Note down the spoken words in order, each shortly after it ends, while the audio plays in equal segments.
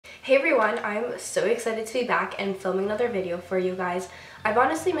Hey everyone, I'm so excited to be back and filming another video for you guys. I've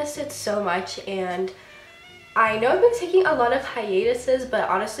honestly missed it so much, and I know I've been taking a lot of hiatuses, but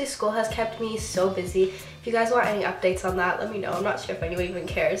honestly school has kept me so busy. If you guys want any updates on that, let me know. I'm not sure if anyone even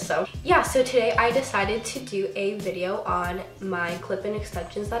cares. So yeah, so today I decided to do a video on my clip-in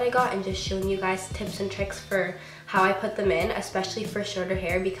extensions that I got and just showing you guys tips and tricks for how I put them in, especially for shorter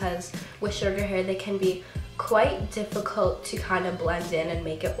hair, because with shorter hair they can be quite difficult to kind of blend in and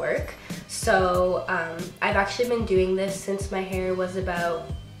make it work. So I've actually been doing this since my hair was about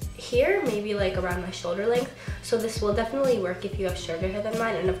here, maybe like around my shoulder length. So this will definitely work if you have shorter hair than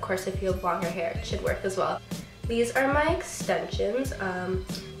mine, and of course if you have longer hair it should work as well. These are my extensions.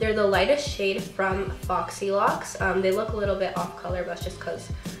 They're the lightest shade from Foxy locks. They look a little bit off color, but that's just because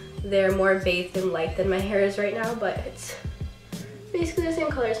they're more bathed in light than my hair is right now, but it's basically the same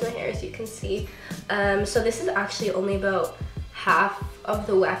color as my hair, as you can see. So this is actually only about half of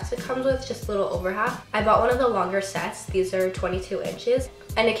the wefts it comes with, just a little over half. I bought one of the longer sets. These are 22 inches,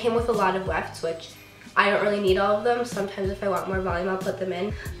 and it came with a lot of wefts, which I don't really need all of them. Sometimes if I want more volume, I'll put them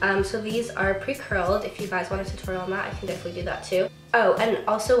in. So these are pre-curled. If you guys want a tutorial on that, I can definitely do that too. Oh, and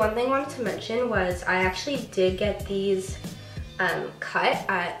also one thing I wanted to mention was I actually did get these cut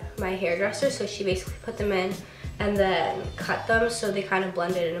at my hairdresser. So she basically put them in and then cut them so they kind of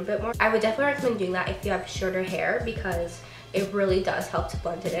blended in a bit more. I would definitely recommend doing that if you have shorter hair, because it really does help to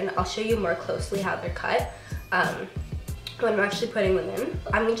blend it in. I'll show you more closely how they're cut when I'm actually putting them in.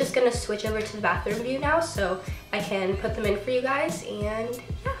 I'm just gonna switch over to the bathroom view now so I can put them in for you guys, and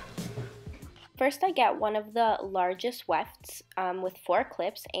yeah. First I get one of the largest wefts with 4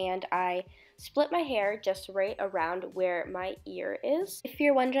 clips, and I split my hair just right around where my ear is. If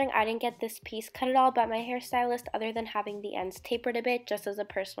you're wondering, I didn't get this piece cut at all by my hairstylist, other than having the ends tapered a bit, just as a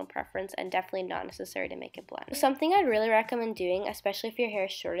personal preference, and definitely not necessary to make it blend. Something I'd really recommend doing, especially if your hair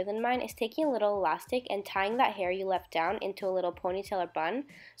is shorter than mine, is taking a little elastic and tying that hair you left down into a little ponytail or bun,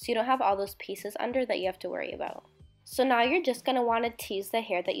 so you don't have all those pieces under that you have to worry about. So now you're just going to want to tease the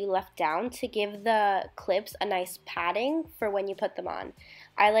hair that you left down to give the clips a nice padding for when you put them on.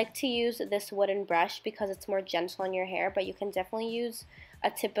 I like to use this wooden brush because it's more gentle on your hair, but you can definitely use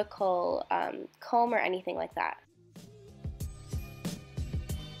a typical comb or anything like that.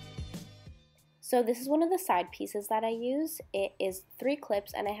 So this is one of the side pieces that I use. It is 3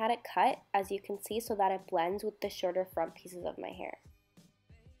 clips, and I had it cut, as you can see, so that it blends with the shorter front pieces of my hair.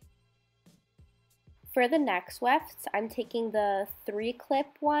 For the next wefts, I'm taking the 3 clip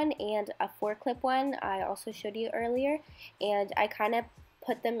one and a 4 clip one I also showed you earlier, and I kind of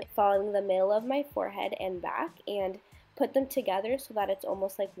put them following the middle of my forehead and back and put them together so that it's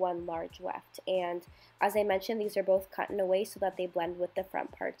almost like one large weft. And as I mentioned, these are both cut in a way so that they blend with the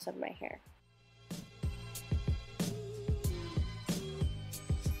front parts of my hair.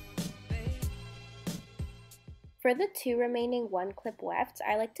 For the 2 remaining 1 clip wefts,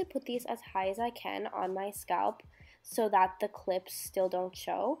 I like to put these as high as I can on my scalp so that the clips still don't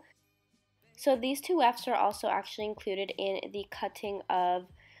show. So these 2 wefts are also actually included in the cutting of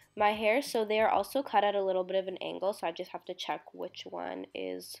my hair, so they are also cut at a little bit of an angle, so I just have to check which one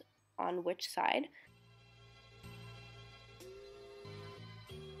is on which side.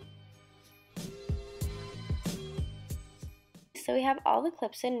 So we have all the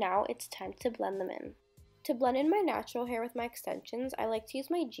clips in. Now it's time to blend them in. To blend in my natural hair with my extensions, I like to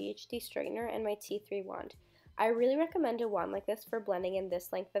use my GHD straightener and my T3 wand. I really recommend a wand like this for blending in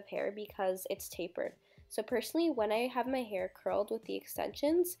this length of hair because it's tapered. So personally, when I have my hair curled with the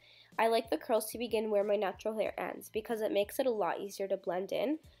extensions, I like the curls to begin where my natural hair ends, because it makes it a lot easier to blend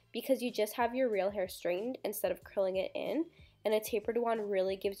in, because you just have your real hair straightened instead of curling it in, and a tapered wand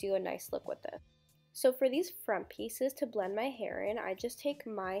really gives you a nice look with it. So for these front pieces to blend my hair in, I just take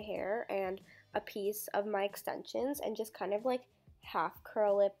my hair and a piece of my extensions and just kind of like half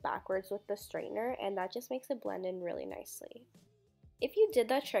curl it backwards with the straightener, and that just makes it blend in really nicely. If you did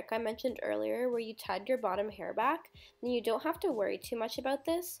that trick I mentioned earlier where you tied your bottom hair back, then you don't have to worry too much about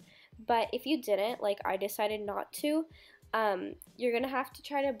this, but if you didn't, like I decided not to, you're gonna have to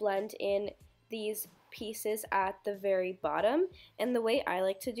try to blend in these pieces at the very bottom. And the way I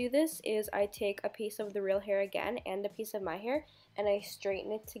like to do this is I take a piece of the real hair again and a piece of my hair, and I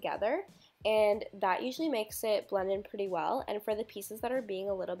straighten it together, and that usually makes it blend in pretty well. And for the pieces that are being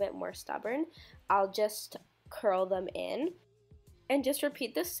a little bit more stubborn, I'll just curl them in, and just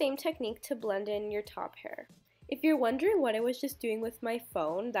repeat the same technique to blend in your top hair. If you're wondering what I was just doing with my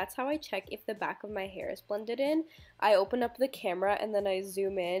phone, that's how I check if the back of my hair is blended in. I open up the camera and then I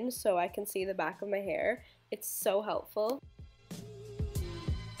zoom in so I can see the back of my hair. It's so helpful.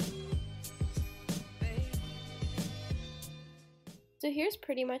 So here's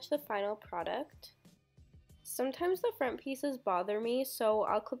pretty much the final product. Sometimes the front pieces bother me, so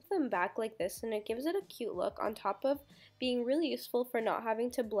I'll clip them back like this, and it gives it a cute look on top of being really useful for not having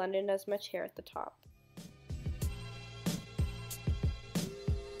to blend in as much hair at the top.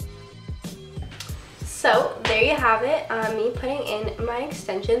 So there you have it, me putting in my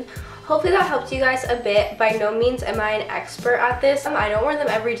extensions. Hopefully that helped you guys a bit. By no means am I an expert at this. I don't wear them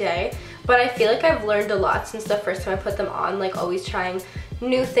every day, but I feel like I've learned a lot since the first time I put them on, like always trying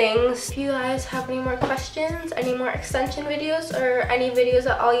new things. If you guys have any more questions, any more extension videos, or any videos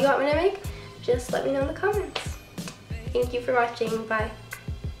at all you want me to make, just let me know in the comments. Thank you for watching. Bye.